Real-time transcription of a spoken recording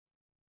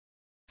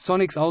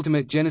Sonic's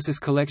Ultimate Genesis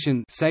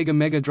Collection, Sega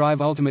Mega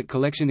Drive Ultimate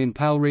Collection in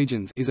PAL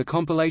regions, is a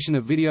compilation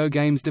of video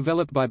games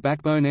developed by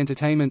Backbone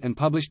Entertainment and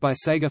published by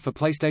Sega for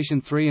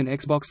PlayStation 3 and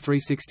Xbox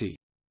 360.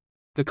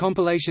 The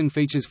compilation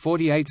features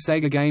 48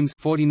 Sega games,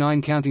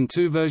 49 counting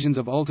 2 versions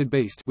of Altered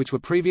Beast, which were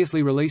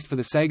previously released for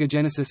the Sega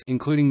Genesis,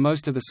 including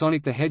most of the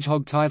Sonic the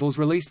Hedgehog titles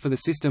released for the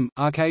system,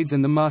 arcades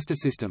and the Master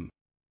System.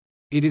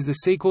 It is the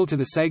sequel to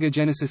the Sega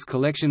Genesis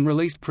collection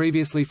released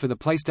previously for the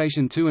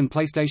PlayStation 2 and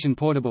PlayStation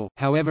Portable,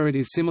 however it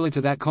is similar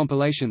to that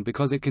compilation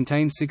because it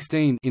contains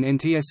 16 in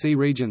NTSC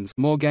regions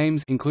more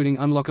games including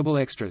unlockable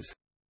extras.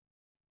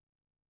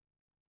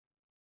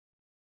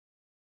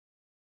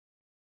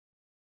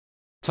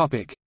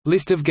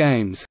 List of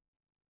games.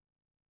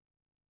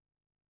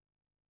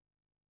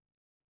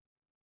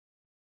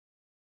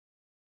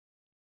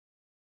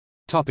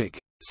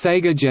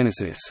 Sega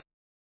Genesis.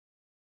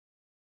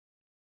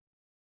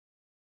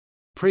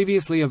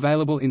 Previously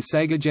available in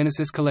Sega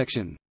Genesis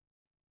Collection.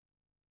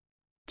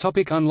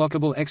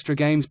 Unlockable extra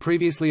games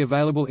previously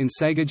available in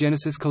Sega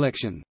Genesis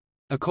Collection.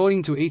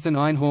 According to Ethan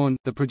Einhorn,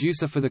 the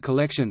producer for the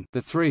collection,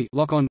 the three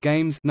lock-on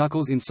games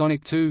Knuckles in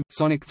Sonic 2,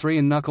 Sonic 3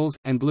 and Knuckles,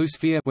 and Blue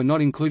Sphere were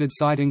not included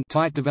citing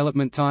tight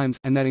development times,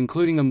 and that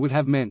including them would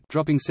have meant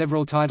dropping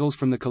several titles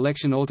from the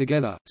collection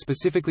altogether,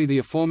 specifically the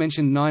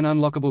aforementioned 9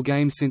 unlockable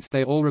games since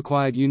they all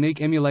required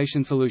unique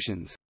emulation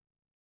solutions.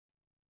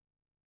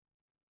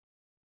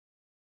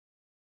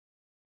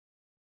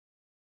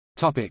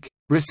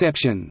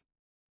 Reception.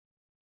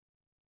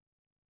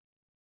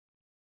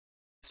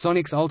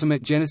 Sonic's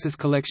Ultimate Genesis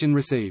Collection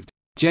received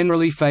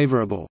generally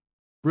favorable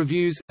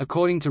reviews,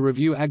 according to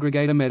review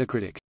aggregator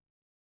Metacritic.